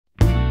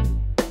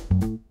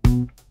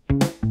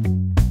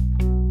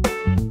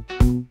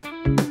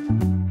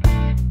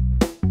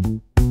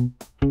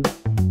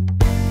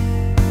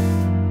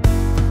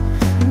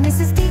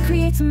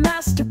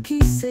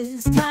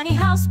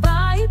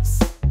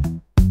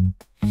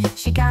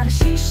She got a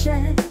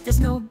SheShed,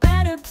 there's no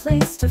better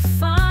place to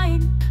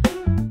find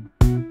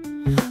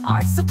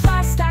art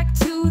supply stacked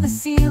to the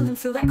ceiling,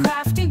 feel that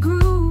crafty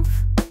groove.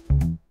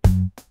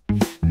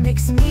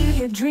 Mixed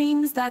media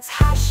dreams, that's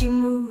how she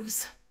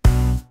moves.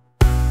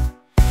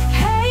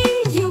 Hey,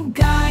 you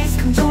guys,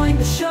 come join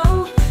the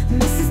show.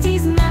 Mrs.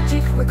 D's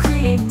magic, where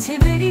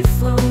creativity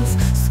flows.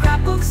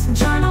 Scrapbooks and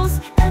journals,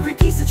 every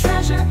piece of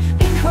treasure.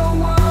 In her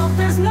world,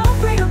 there's no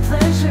greater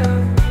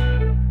pleasure.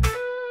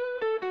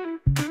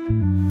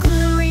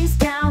 Glitter rains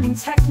down in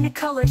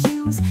technicolor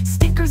hues.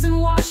 Stickers and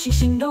washi,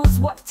 she knows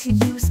what to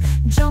use.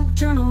 Junk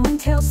journaling,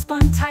 tail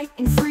spun tight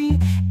and free.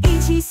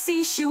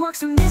 ATC, she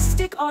works with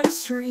mystic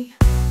artistry.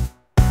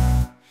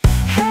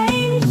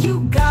 Hey,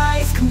 you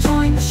guys, come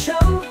join the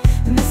show.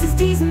 Mrs.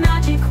 D's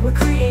magic, where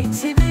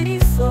creativity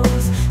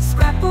flows.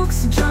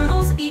 Scrapbooks and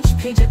journals, each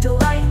page a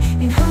delight.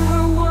 In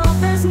her world,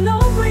 there's no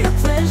greater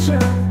pleasure.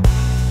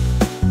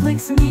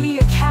 Blinks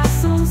media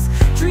castles,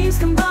 dreams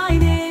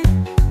combining.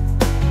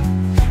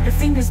 Her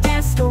fingers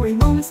dance, story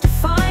moments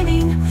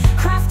defining.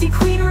 Crafty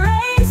queen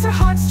reigns, her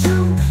heart's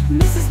true.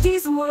 Mrs.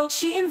 D's world,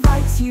 she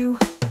invites you.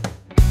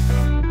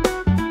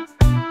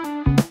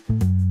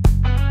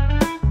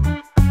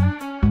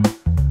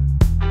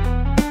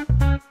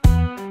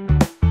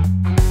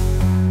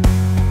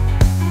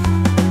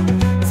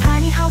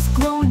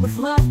 Glowing with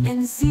love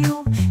and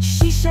zeal,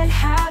 SheShed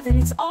heaven,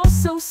 it's all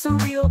so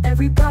surreal.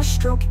 Every brush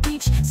stroke,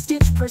 each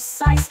stitch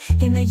precise.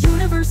 In the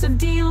universe of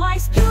D,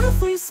 life's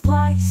beautifully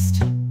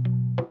spliced.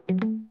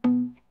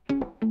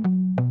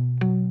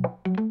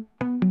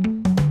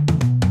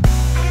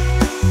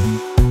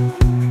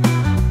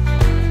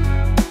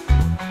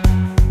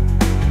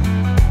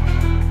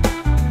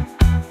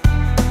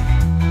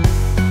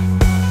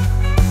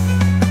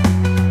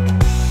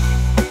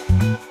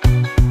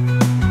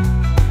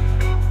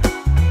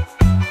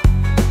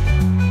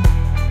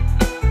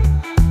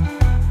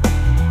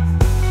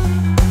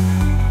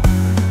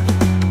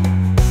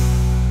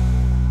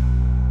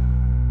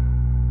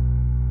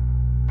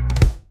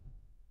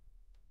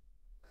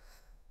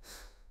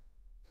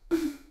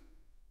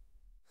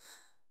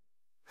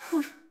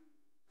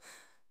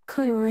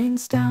 Glitter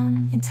rains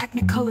down in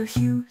technicolor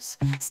hues.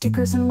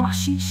 Stickers and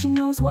washi, she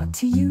knows what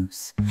to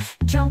use.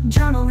 Junk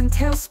journaling,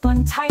 tail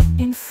spun tight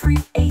and free.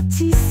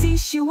 ATC,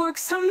 she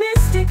works her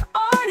mystic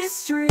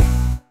artistry.